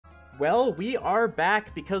Well, we are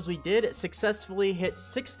back because we did successfully hit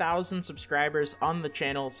 6,000 subscribers on the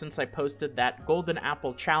channel since I posted that Golden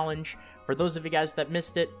Apple Challenge. For those of you guys that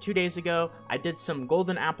missed it, 2 days ago, I did some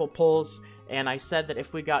Golden Apple polls, and I said that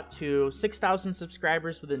if we got to 6,000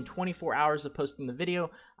 subscribers within 24 hours of posting the video,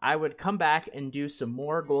 I would come back and do some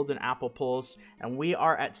more Golden Apple polls, and we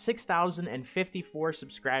are at 6,054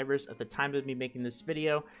 subscribers at the time of me making this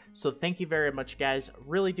video, so thank you very much, guys.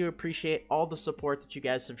 Really do appreciate all the support that you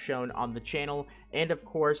guys have shown on the channel, and of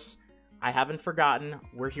course, I haven't forgotten,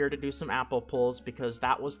 we're here to do some Apple polls because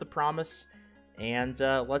that was the promise, and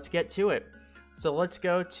let's get to it. So let's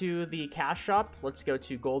go to the cash shop, let's go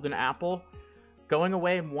to Golden Apple. Going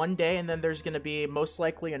away in 1 day, and then there's going to be most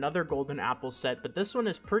likely another Golden Apple set, but this one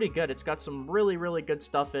is pretty good. It's got some really good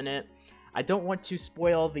stuff in it. I don't want to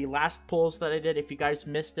spoil the last pulls that I did. If you guys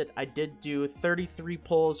missed it, I did do 33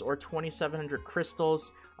 pulls or 2,700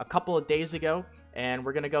 crystals a couple of days ago, and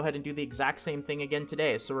we're going to go ahead and do the exact same thing again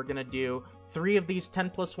today. So we're going to do 3 of these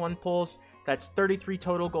 10+1 pulls. That's 33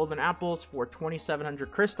 total Golden Apples for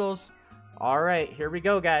 2,700 crystals. All right, here we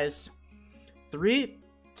go, guys. 3,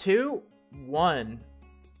 2, 1.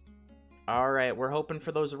 All right, we're hoping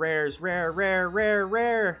for those rares.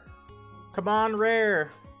 Rare. Come on,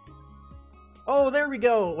 rare. Oh, there we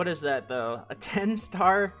go. What is that, though? A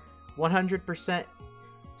 10-star, 100%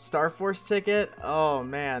 Star Force ticket? Oh,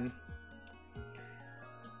 man.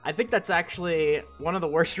 I think that's actually one of the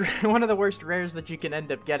worst rares that you can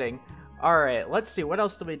end up getting. All right, let's see. What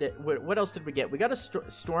else did we get? What else did we get? We got a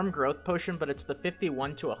Storm Growth Potion, but it's the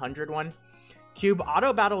 51 to 100 one. Cube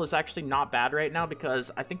Auto Battle is actually not bad right now because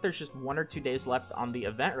I think there's just 1 or 2 days left on the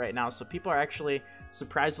event right now, so people are actually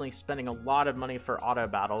surprisingly spending a lot of money for auto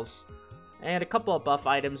battles. And a couple of buff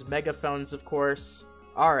items, megaphones of course.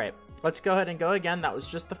 Alright, let's go ahead and go again. That was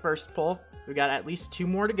just the first pull. We got at least 2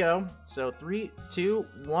 more to go. So 3, 2,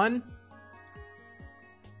 1.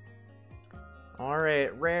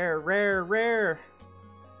 Alright, rare.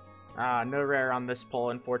 No rare on this pull,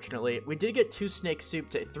 unfortunately. We did get 3 Snake Soup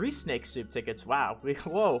tickets. Wow. We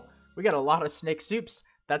got a lot of Snake Soups.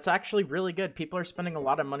 That's actually really good. People are spending a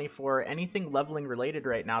lot of money for anything leveling related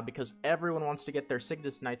right now because everyone wants to get their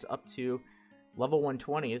Cygnus Knights up to level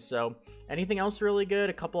 120. So anything else really good?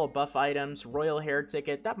 A couple of buff items, Royal Hair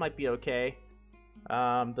ticket, that might be okay.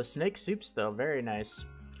 The Snake Soups though, very nice.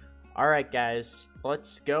 Alright guys,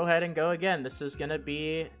 let's go ahead and go again. This is gonna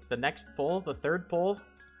be the next pull, the third pull.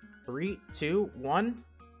 3, 2, 1.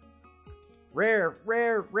 Rare.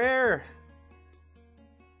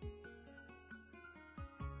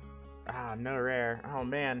 Ah, no rare. Oh,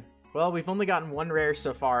 man. Well, we've only gotten 1 rare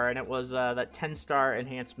so far, and it was that 10-star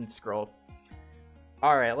enhancement scroll.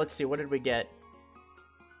 Alright, let's see. What did we get?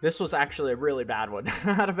 This was actually a really bad one.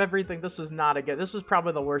 Out of everything, this was not a good... This was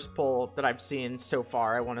probably the worst pull that I've seen so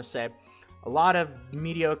far, I want to say. A lot of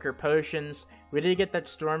mediocre potions. We did get that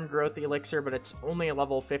Storm Growth Elixir, but it's only a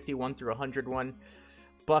level 51 through 101.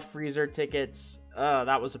 Buff Freezer tickets.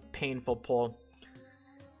 That was a painful pull.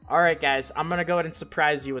 Alright, guys. I'm going to go ahead and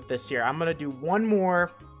surprise you with this here. I'm going to do 1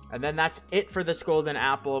 more, and then that's it for this Golden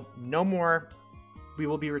Apple. No more. We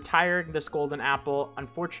will be retiring this Golden Apple.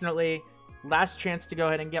 Unfortunately, last chance to go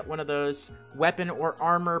ahead and get one of those weapon or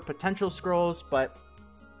armor potential scrolls, but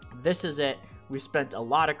this is it. We spent a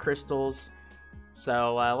lot of crystals.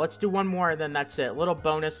 So let's do 1 more, and then that's it. Little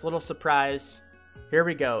bonus, little surprise. Here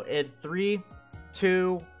we go. In 3,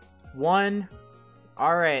 2, 1.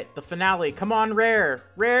 All right, the finale. Come on, rare.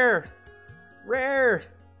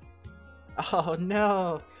 Oh,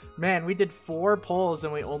 no. Man, we did 4 pulls,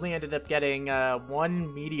 and we only ended up getting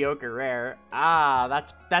 1 mediocre rare. Ah,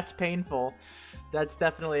 that's painful. That's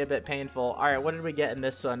definitely a bit painful. All right, what did we get in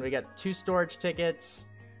this one? We got 2 storage tickets.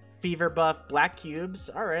 Fever buff, black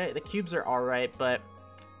cubes. Alright, the cubes are alright, but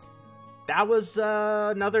that was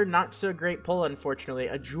another not so great pull, unfortunately.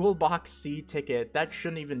 A Jewel Box C ticket. That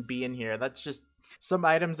shouldn't even be in here. That's just... Some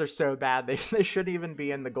items are so bad, they shouldn't even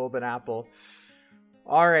be in the Golden Apple.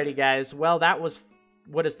 Alrighty, guys. Well, that was...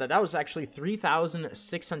 What is that? That was actually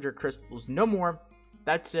 3,600 crystals. No more.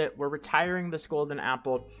 That's it. We're retiring this Golden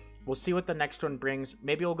Apple. We'll see what the next one brings.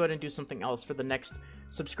 Maybe we'll go ahead and do something else for the next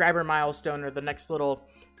subscriber milestone or the next little...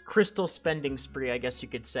 crystal spending spree, I guess you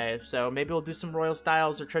could say. So maybe we'll do some Royal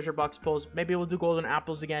Styles or Treasure Box pulls. Maybe we'll do Golden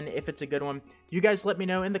Apples again if it's a good one. You guys let me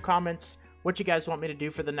know in the comments what you guys want me to do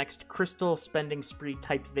for the next crystal spending spree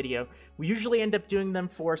type video. We usually end up doing them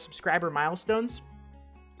for subscriber milestones,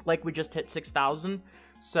 like we just hit 6,000.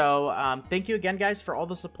 So thank you again, guys, for all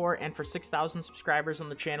the support and for 6,000 subscribers on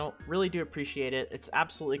the channel. Really do appreciate it. It's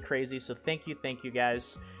absolutely crazy. So thank you,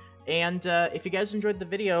 guys. And if you guys enjoyed the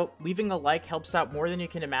video, leaving a like helps out more than you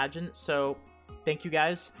can imagine. So thank you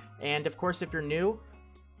guys. And of course, if you're new,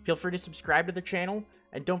 feel free to subscribe to the channel.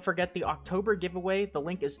 And don't forget the October giveaway. The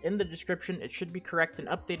link is in the description. It should be correct and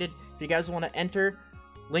updated. If you guys want to enter,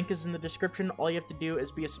 link is in the description. All you have to do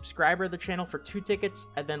is be a subscriber of the channel for 2 tickets,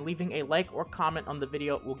 and then leaving a like or comment on the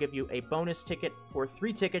video will give you a bonus ticket for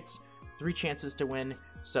 3 tickets, 3 chances to win.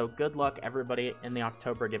 So good luck, everybody, in the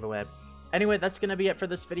October giveaway. Anyway, that's going to be it for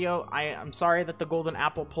this video. I'm sorry that the golden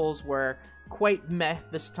apple pulls were quite meh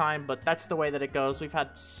this time, but that's the way that it goes. We've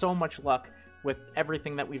had so much luck with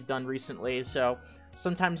everything that we've done recently, so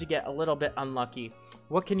sometimes you get a little bit unlucky.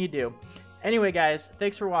 What can you do? Anyway, guys,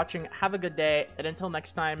 thanks for watching. Have a good day, and until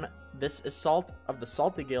next time, this is Salt of the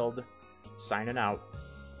Salty Guild, signing out.